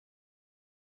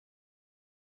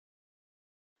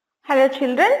Hello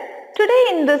children, today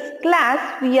in this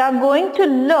class we are going to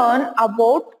learn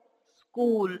about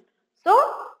school. So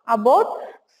about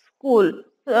school.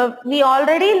 We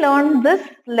already learned this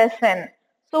lesson.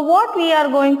 So what we are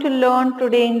going to learn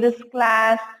today in this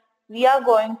class? We are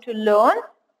going to learn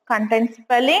content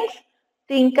spellings,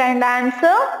 think and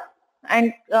answer,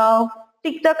 and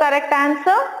pick the correct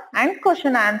answer and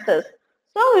question answers.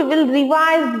 So we will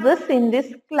revise this in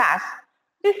this class.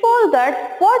 Before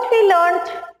that, what we learned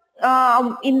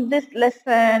in this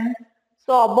lesson?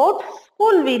 So about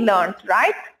school we learned,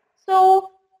 right?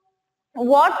 So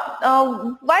why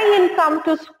you'll come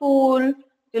to school?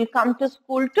 You'll come to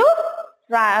school to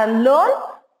learn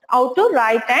how to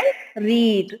write and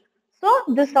read. So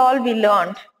this all we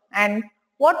learned. And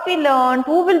what we learned,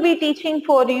 who will be teaching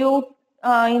for you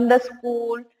in the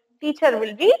school? Teacher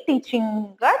will be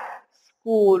teaching at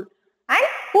school. And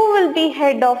who will be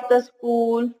head of the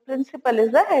school? Principal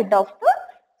is the head of the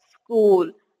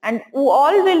school. And who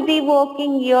all will be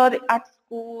working here at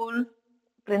school?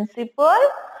 Principal,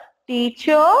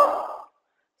 teacher,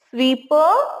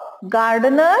 sweeper,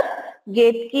 gardener,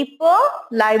 gatekeeper,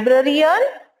 librarian,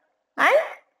 and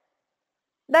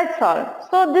that's all.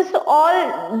 So this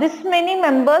many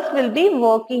members will be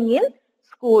working in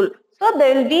school. So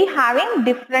they will be having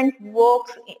different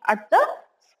works at the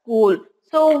school.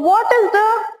 So what is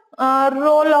the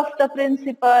role of the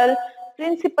principal?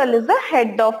 Principal is the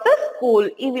head of the school.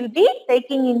 He will be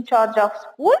taking in charge of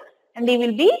school and he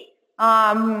will be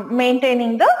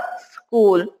maintaining the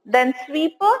school. Then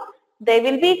sweeper, they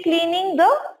will be cleaning the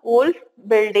whole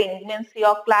building, means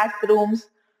your classrooms,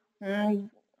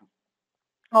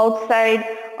 outside,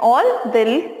 all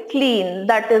they'll clean.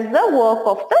 That is the work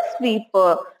of the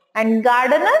sweeper. And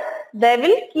gardener, they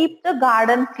will keep the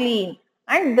garden clean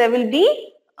and they will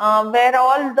be where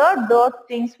all the dirt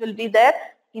things will be there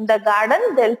in the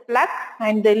garden, they'll pluck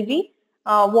and they'll be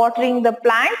watering the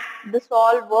plants. This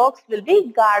all works will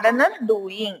be gardener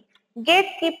doing.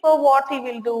 Gatekeeper, what he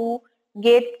will do?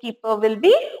 Gatekeeper will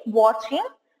be watching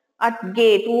at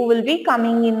gate, who will be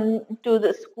coming into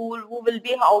the school, who will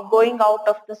be going out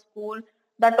of the school.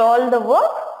 That all the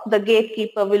work the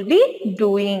gatekeeper will be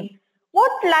doing.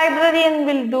 What librarian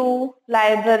will do?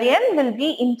 Librarian will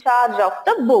be in charge of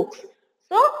the books.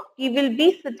 So he will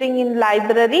be sitting in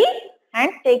library and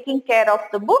taking care of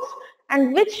the books,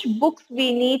 and which books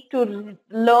we need to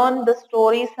learn the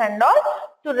stories and all,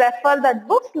 to refer that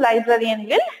books, librarian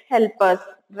will help us,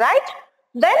 right?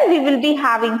 Then we will be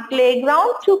having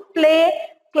playground to play,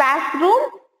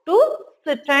 classroom to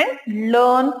sit and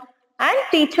learn, and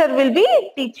teacher will be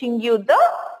teaching you the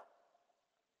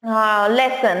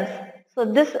lessons. So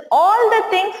this all the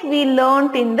things we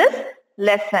learned in this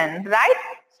lesson, right?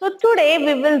 So today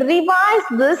we will revise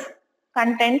this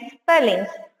content spellings.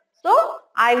 So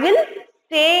I will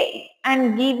say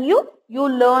and give you, you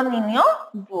learn in your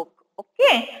book.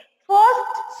 Okay.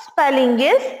 First spelling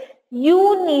is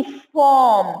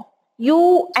uniform.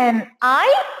 U-N-I-F-O-R-M.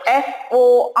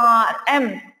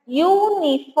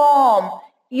 Uniform.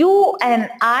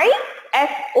 U-N-I-F-O-R-M.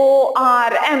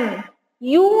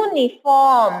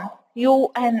 Uniform.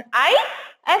 U-N-I-F-O-R-M.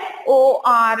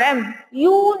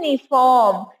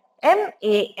 Uniform.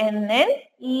 M-A-N-N-E-R-S.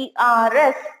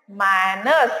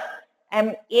 Manners.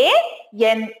 M-A-N-N-E-R-S.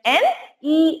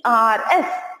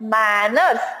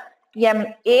 Manners.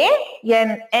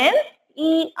 M-A-N-N-E-R-S.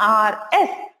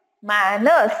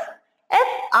 Manners.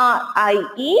 F-R-I-E-N-D-S.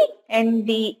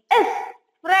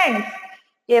 Friends.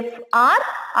 F-R-I-E-N-D-S.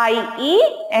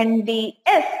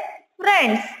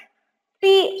 Friends.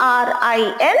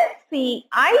 P-R-I-N-C-I-P-A-L.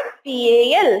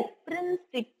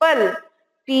 Principal.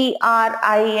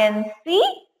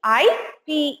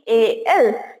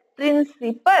 P-R-I-N-C-I-P-A-L.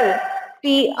 Principal.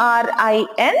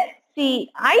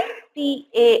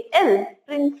 P-R-I-N-C-I-P-A-L.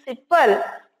 Principal.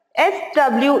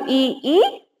 S-W-E-E-P-E-R.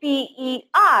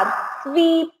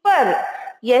 Sweeper.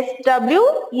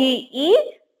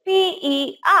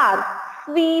 S-W-E-E-P-E-R.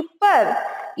 Sweeper.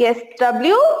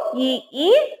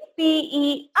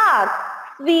 S-W-E-E-P-E-R.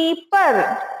 Sweeper.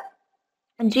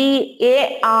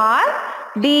 G-A-R-D-E-N-E-R.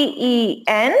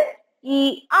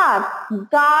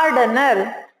 Gardener.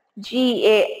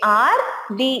 G-A-R-D-E-N-E-R.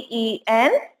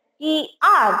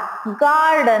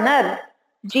 Gardener.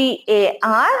 G-A-R-D-E-N-E-R.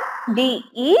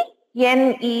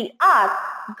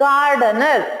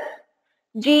 Gardener.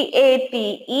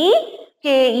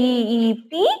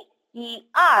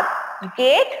 G-A-T-E-K-E-E-P-E-R.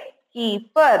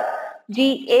 Gatekeeper.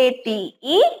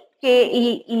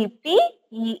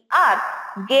 G-A-T-E-K-E-E-P-E-R.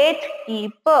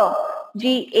 Gatekeeper.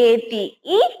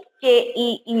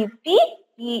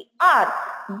 G-A-T-E-K-E-E-P-E-R.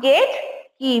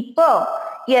 Gatekeeper.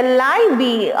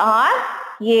 L-I-B-R-A-R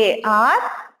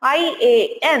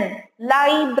I-A-N,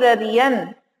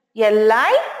 librarian.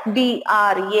 L-I-B-R-A-R-I-A-N,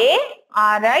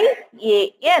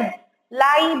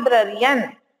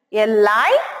 librarian.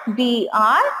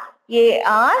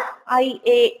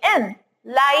 L-I-B-R-A-R-I-A-N,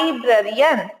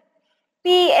 librarian.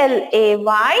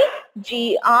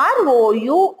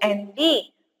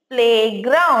 P-L-A-Y-G-R-O-U-N-D,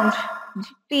 playground.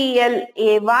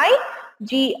 P-L-A-Y-G-R-O-U-N-D,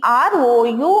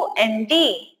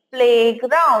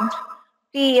 playground.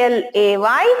 P-L-A-Y-G-R-O-U-N-D,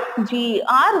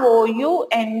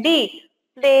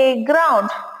 playground.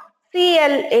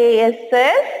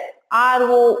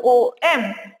 C-L-A-S-S-R-O-O-M,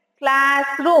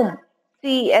 classroom.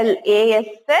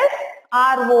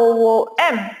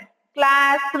 C-L-A-S-S-R-O-O-M,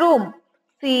 classroom.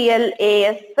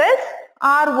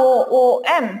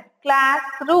 C-L-A-S-S-R-O-O-M,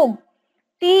 classroom.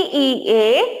 T-E-A-C-H-E-R,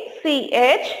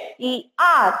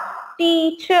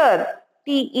 teacher.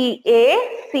 T-E-A-C-H-E-R,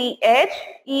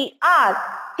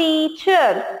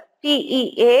 teacher.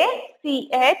 T-E-A-C-H-E-R,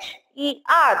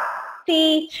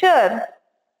 teacher.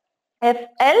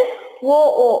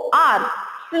 F-L-O-O-R,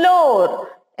 floor.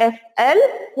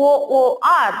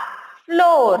 F-L-O-O-R,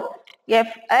 floor.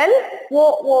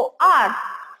 F-L-O-O-R,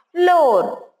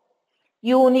 floor.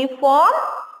 Uniform,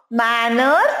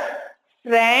 manners,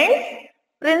 friends,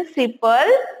 principal,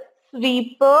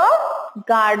 sweeper,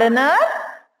 gardener,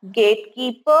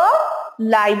 gatekeeper,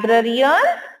 librarian,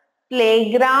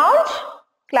 playground,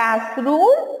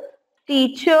 classroom,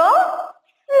 teacher,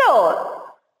 floor.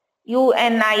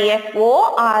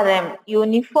 U-N-I-F-O-R-M,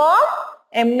 uniform.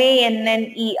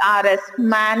 M-A-N-N-E-R-S,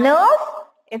 manners.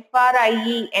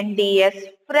 F-R-I-E-N-D-S,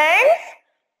 friends.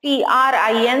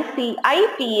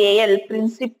 P-R-I-N-C-I-P-A-L,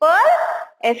 principal.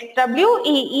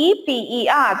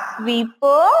 S-W-E-E-P-E-R,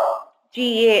 sweeper.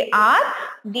 G-A-R-D-N-E,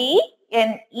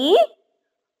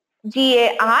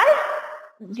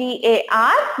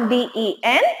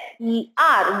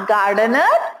 G-A-R-D-E-N-E-R,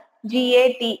 gardener.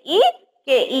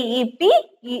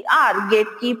 G-A-T-E-K-E-E-P-E-R,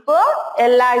 gatekeeper.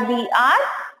 L-I-B-R-A-R-I-A-N,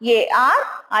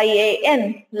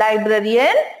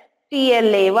 librarian.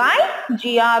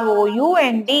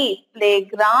 P-L-A-Y-G-R-O-U-N-D,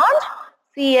 playground.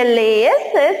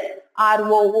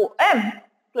 C-L-A-S-S-R-O-O-M,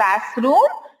 classroom.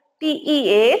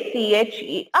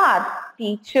 T-E-A-C-H-E-R,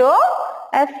 teacher.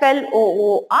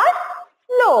 F-L-O-O-R,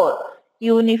 floor.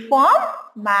 Uniform,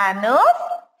 manners,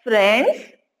 friends,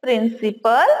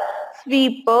 principal,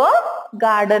 sweeper,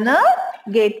 gardener,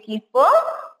 gatekeeper,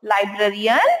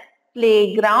 librarian,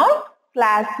 playground,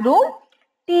 classroom,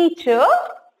 teacher,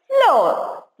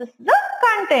 floor. This is the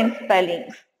content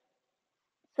spellings.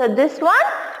 So this one,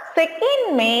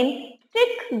 second main,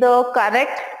 tick the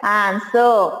correct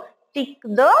answer. Tick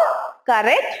the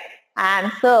correct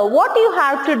answer. What you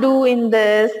have to do in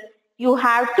this? You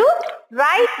have to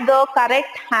write the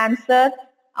correct answer,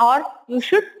 or you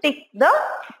should tick the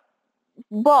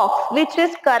box which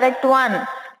is correct one,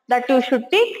 that you should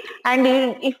tick, and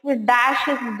if a dash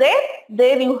is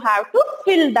there you have to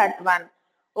fill that one.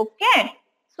 Okay,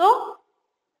 so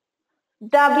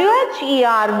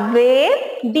W-H-E-R, where,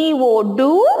 D-O,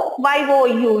 do,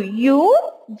 Y-O-U,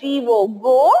 G-O,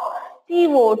 go,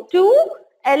 T-O,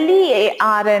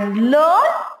 L-E-A-R-N, learn,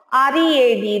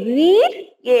 R-E-A-D, read,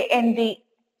 A-N-D,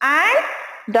 and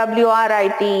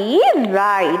W-R-I-T-E,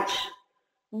 write.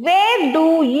 Where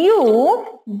do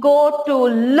you go to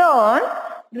learn,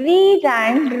 read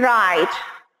and write?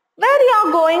 Where you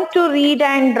are going to read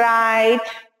and write?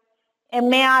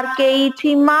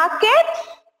 M-A-R-K-E-T, market.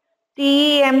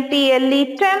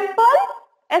 T-E-M-P-L-E, temple.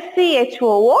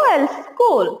 S-C-H-O-O-L,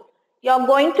 school. You are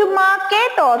going to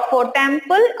market or for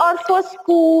temple or for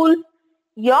school.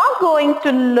 You are going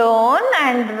to learn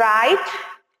and write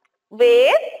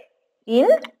where? In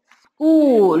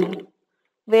school.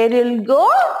 Where you'll go?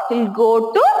 You'll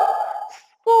go to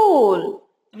school.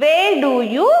 Where do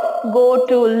you go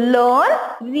to learn,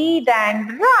 read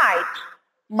and write?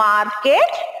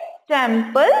 Market,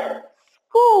 temple,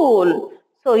 school.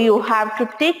 So you have to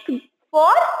tick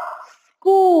for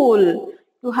school.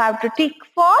 You have to tick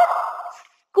for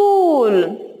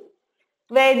school.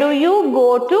 Where do you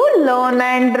go to learn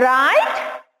and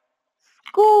write?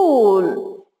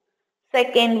 School.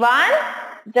 Second one,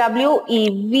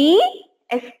 W-E-V-S-T-U-D-Y,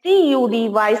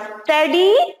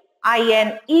 study,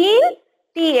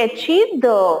 I-N-E-T-H-E,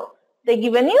 the. They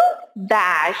given you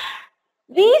dash.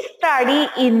 We study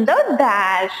in the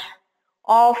dash.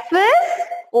 Office,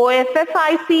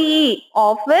 O-F-F-I-C-E,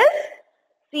 office.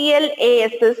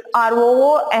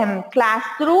 C-L-A-S-S-R-O-O-M,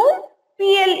 classroom.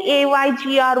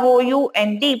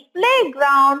 P-L-A-Y-G-R-O-U-N-D,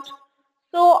 playground.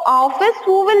 So office,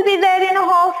 who will be there in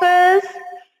office?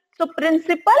 So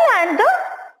principal and the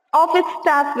office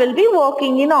staff will be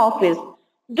working in office.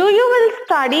 Do you will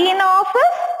study in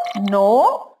office?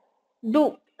 No.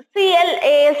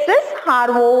 CLASSROOM,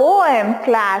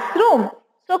 classroom.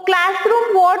 So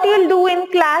classroom, what you'll do in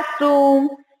classroom?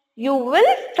 You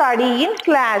will study in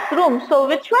classroom. So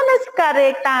which one is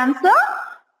correct answer?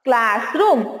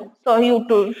 Classroom. So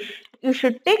you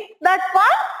should tick that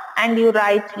one and you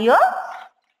write here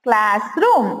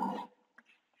classroom.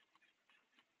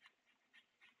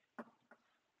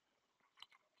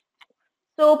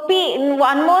 So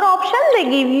one more option, they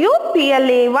give you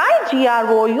PLAYGROUND,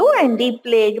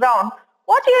 playground.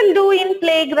 What you will do in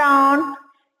playground?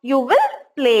 You will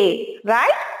play,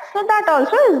 right? So that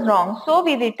also is wrong. So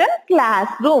we written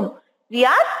classroom. We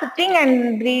are sitting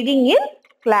and reading in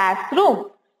classroom.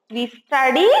 We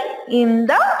study in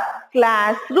the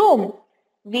classroom.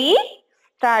 We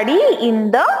study in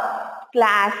the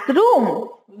classroom.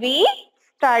 We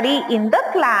study in the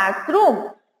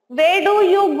classroom. Where do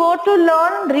you go to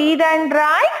learn read and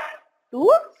write?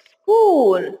 To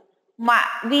school.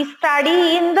 We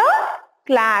study in the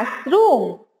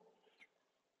classroom.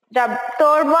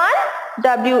 Third one,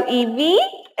 WEVLEARN,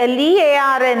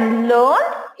 learn,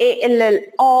 ALL,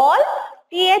 all,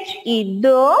 THE,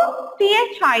 the,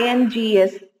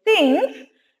 THINGS, things,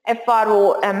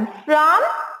 FROM, from,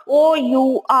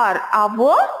 OUR,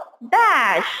 our,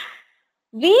 dash.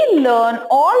 We learn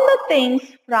all the things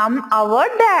from our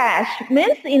dash.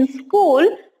 Means in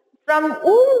school, from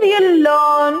whom we'll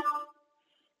learn?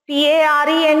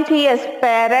 PARENTS,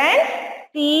 parents,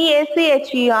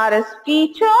 TEACHERS,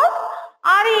 teachers,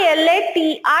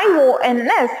 RELATIONS,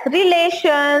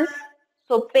 relations.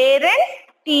 So parents,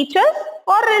 teachers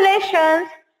or relations.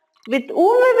 With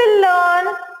whom we will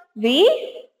learn? We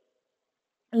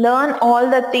learn all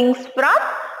the things from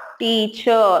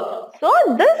teacher. So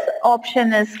this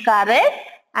option is correct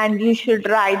and you should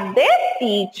write there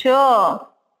teacher.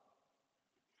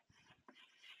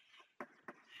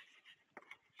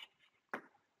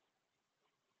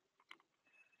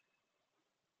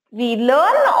 We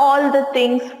learn all the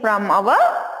things from our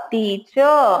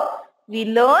teacher. We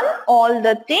learn all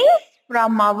the things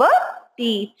from our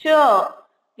teacher.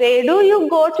 Where do you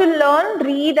go to learn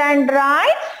read and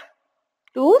write?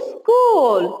 To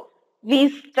school. We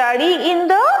study in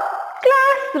the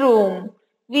classroom.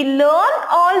 We learn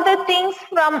all the things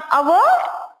from our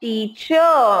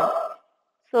teacher.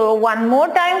 So one more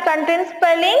time, content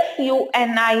spellings: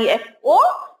 UNIFORM,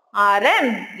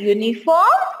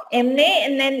 uniform,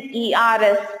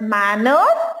 MANNERS,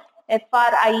 manners,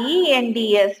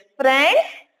 FRIENDS, friends,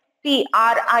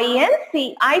 PRINCIPAL,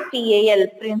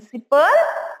 principal,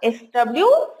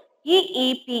 SWEEPER,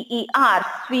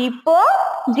 sweeper,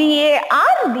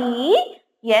 GARDENER,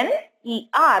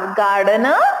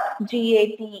 gardener,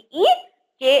 GATEKEEPER,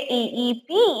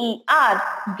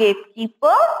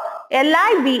 gatekeeper,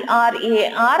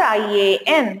 LIBRARIAN,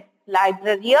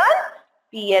 librarian,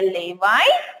 PLAYGROUND,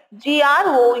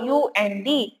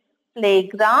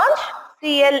 playground,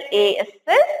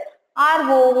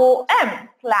 CLASSROOM,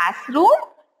 classroom,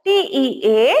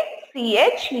 TEACHER,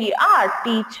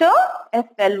 teacher,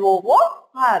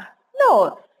 FLOOR, floor,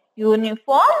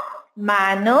 uniform,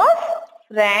 manners,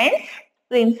 friends,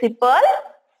 principal,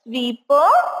 sweeper,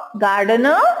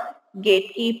 gardener,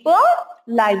 gatekeeper,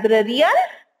 librarian,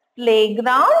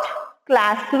 playground,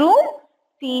 classroom,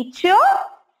 teacher,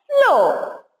 floor.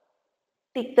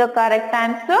 Tick the correct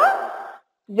answer.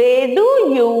 Where do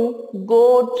you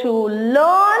go to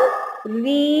learn,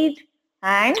 read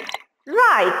and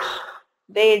write?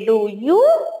 Where do you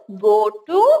go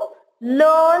to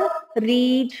learn,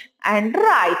 read and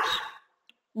write?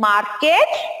 Market,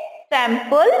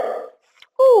 temple,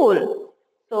 school.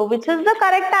 So which is the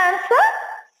correct answer?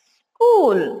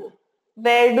 School.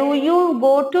 Where do you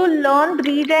go to learn,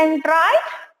 read and write?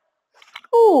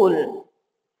 School.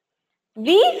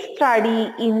 We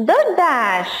study in the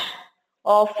dash.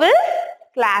 Office,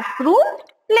 classroom,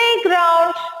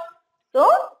 playground.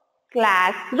 So,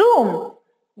 classroom.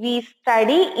 We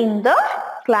study in the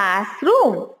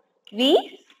classroom.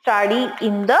 We study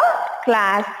in the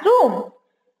classroom.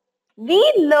 We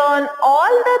learn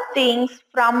all the things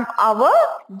from our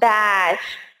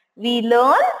dash. We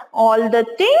learn all the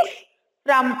things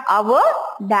from our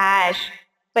dash.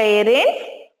 Parents,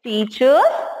 teachers,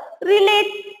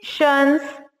 relations.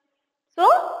 So,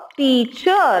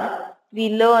 teacher. We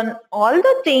learn all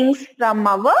the things from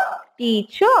our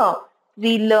teacher.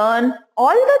 We learn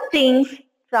all the things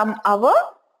from our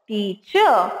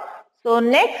teacher. So,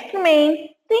 next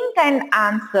main, think and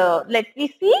answer. Let me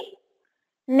see.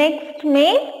 Next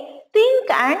main,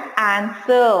 think and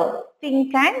answer.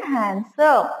 Think and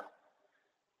answer.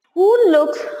 Who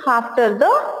looks after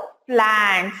the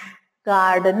plants?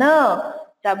 Gardener.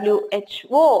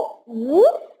 WHO. Who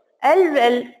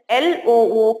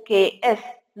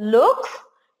Looks. Looks.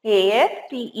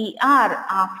 AFTER.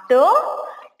 After.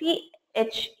 THE.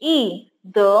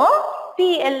 The.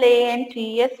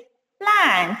 PLANTS.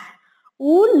 Plants.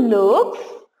 Who looks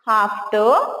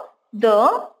after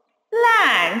the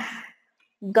plants?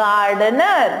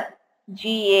 Gardener.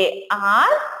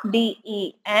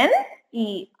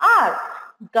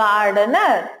 GARDENER. Gardener.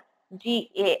 GARDENER.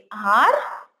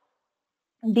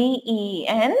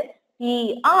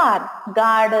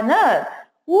 Gardener.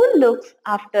 Who looks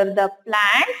after the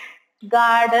plants?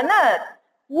 Gardener.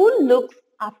 Who looks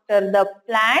after the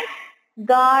plants?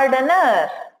 Gardener.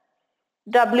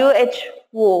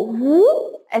 WHO.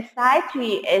 Who.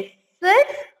 SITS.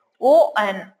 Sits.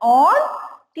 ON.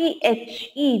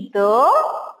 THE. The.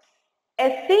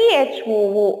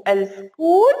 SCHOOL.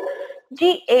 School.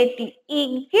 GATE.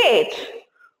 Gate.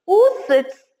 Who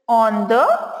sits on the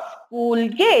school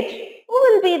gate? Who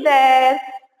will be there?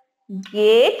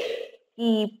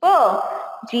 Gatekeeper.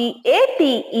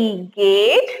 GATE.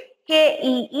 Gate.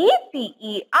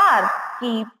 KEEPER.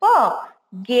 Keeper.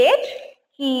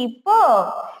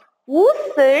 Gatekeeper. Who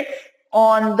sits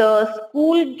on the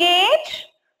school gate?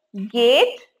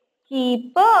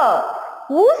 Gatekeeper.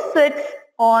 Who sits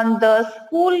on the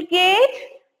school gate?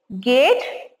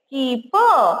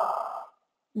 Gatekeeper.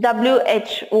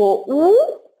 WHO.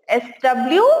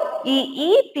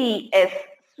 SWEEPS.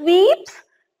 Sweeps.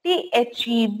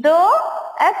 THE. The.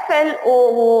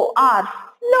 FLOOR.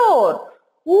 Floor.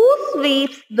 Who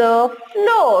sweeps the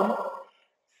floor?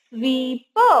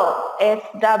 Sweeper.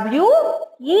 SWEEPER.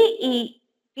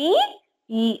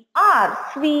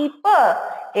 Sweeper.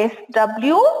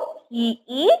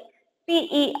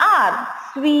 SWEEPER.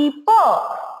 Sweeper.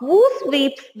 Who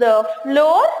sweeps the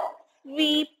floor?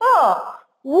 Sweeper.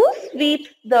 Who sweeps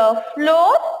the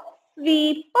floor?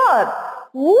 Sweeper.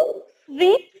 Who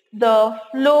sweeps the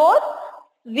floor?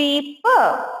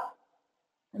 Sweeper.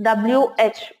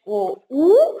 WHO.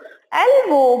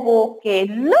 LOOK.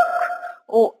 Look.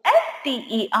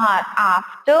 OFTER.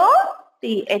 After.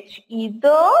 THE.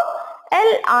 The.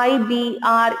 LIBRARY.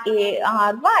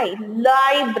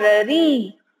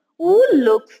 Library. Who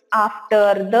looks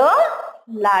after the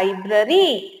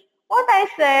library? What I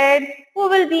said? Who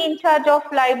will be in charge of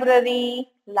library?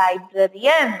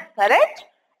 Librarian. Correct?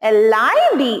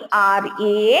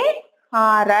 LIBRARIAN.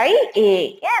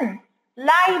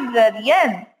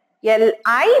 Librarian.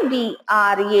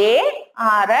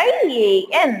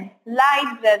 LIBRARIAN.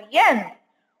 Librarian.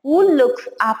 Who looks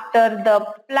after the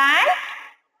plants?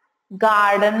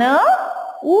 Gardener.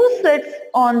 Who sits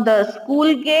on the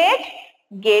school gate?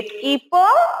 Gatekeeper.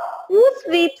 Who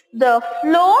sweeps the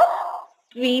floor?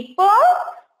 Sweeper.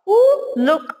 Who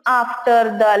look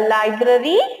after the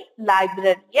library?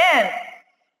 Librarian.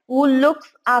 Who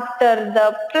looks after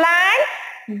the plants?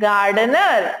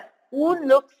 Gardener. Who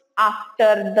looks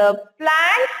after the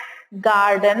plants?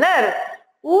 Gardener.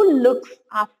 Who looks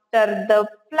after the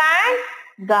plants?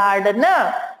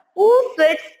 Gardener. Who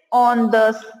sits on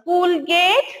the school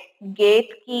gate?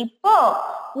 Gatekeeper.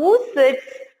 Who sits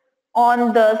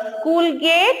on the school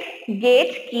gate?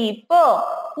 Gatekeeper.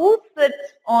 Who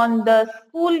sits on the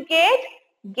school gate?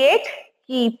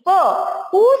 Gatekeeper.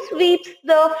 Who sweeps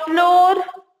the floor?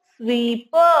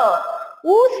 Sweeper.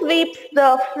 Who sweeps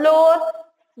the floor?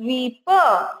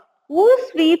 Sweeper. Who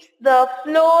sweeps the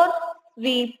floor?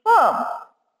 Sweeper.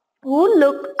 Who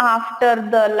look after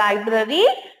the library?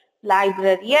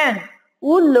 Librarian.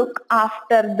 Who look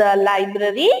after the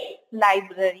library?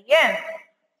 Librarian.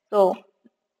 So,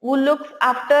 who looks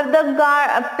after the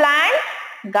plants?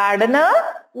 Gardener.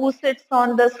 Who sits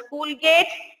on the school gate?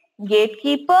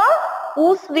 Gatekeeper.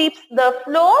 Who sweeps the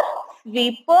floor?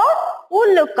 Sweeper.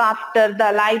 Who look after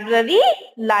the library?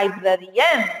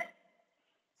 Librarian.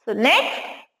 So next,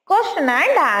 question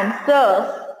and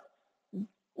answers.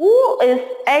 Who is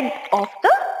head of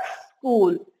the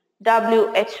school?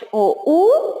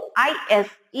 WHO. IS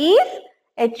is.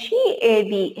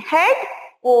 HEAD. Head.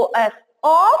 OF.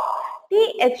 Of.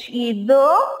 THE.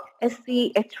 The.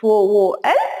 SCHOOL.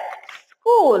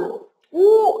 School.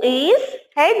 Who is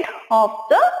head of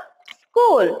the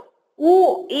school?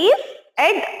 Who is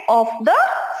head of the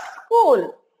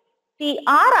school?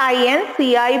 PRINCIPAL.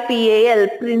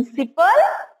 Principal.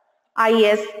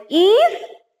 IS is.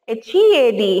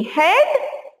 HEAD. Head.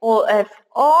 OF.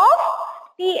 Of.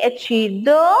 THE.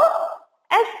 The.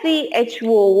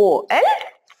 SCHOOL.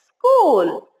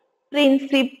 School.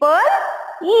 Principal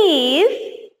is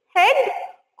head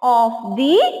of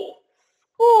the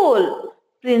school.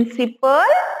 Principal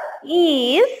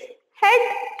is head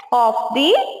of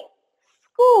the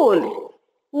school.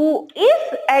 Who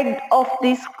is head of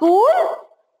the school?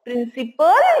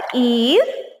 Principal is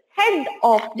head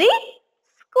of the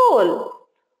school.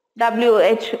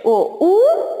 WHOO,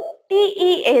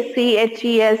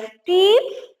 TEACHES,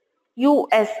 teach,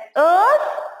 US, earth,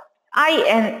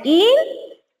 INE, THE,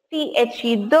 the,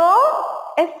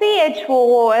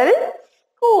 SCHOOL,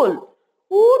 school.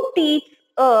 Who teaches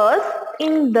us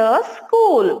in the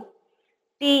school?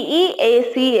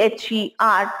 TEACHER,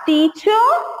 teacher,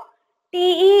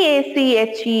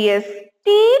 TEACHES,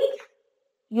 teach,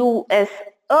 US,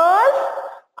 earth,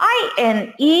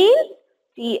 INE,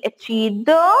 THE,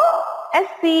 the,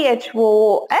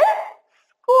 SCHOOL,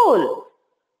 school.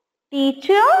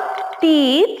 Teacher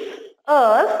teaches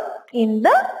us in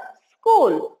the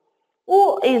school.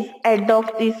 Who is head of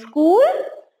the school?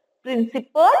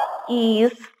 Principal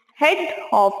is head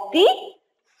of the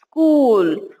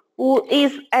school. Who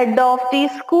is head of the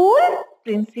school?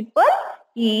 Principal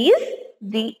is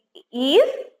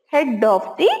head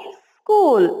of the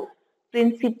school.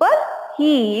 Principal,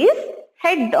 he is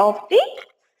head of the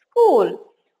school.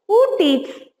 Who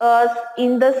teaches us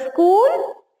in the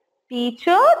school?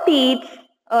 Teacher teaches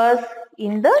us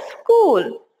in the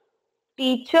school.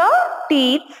 Teacher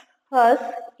teaches us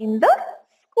in the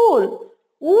school.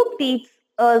 Who teaches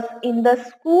us in the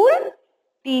school?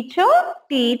 Teacher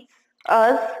teaches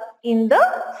us in the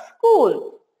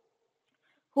school.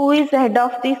 Who is head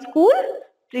of the school?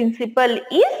 Principal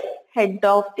is head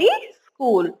of the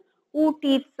school. Who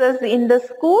teaches us in the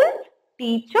school?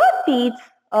 Teacher teaches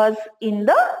us in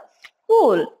the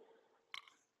school.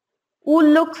 Who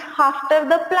looks after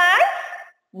the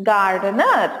plants?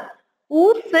 Gardener.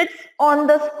 Who sits on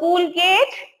the school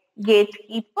gate?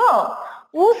 Gatekeeper.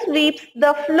 Who sweeps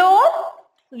the floor?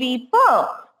 Sweeper.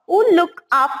 Who looks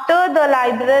after the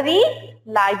library?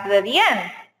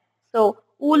 Librarian. So,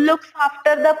 who looks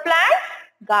after the plants?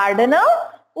 Gardener.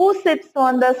 Who sits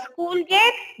on the school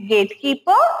gate?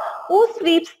 Gatekeeper. Who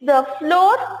sweeps the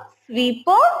floor?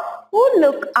 Sweeper. Who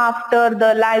looks after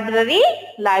the library?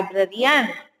 Librarian.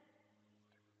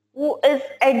 Who is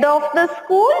head of the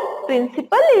school?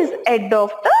 Principal is head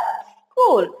of the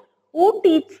school. Who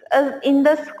teaches us in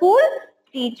the school?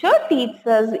 Teacher teaches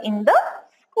us in the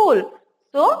school.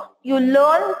 So, you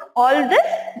learn all this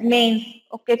names.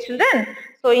 Okay, children?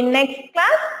 So, in next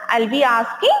class, I'll be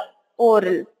asking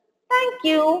oral. Thank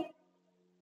you.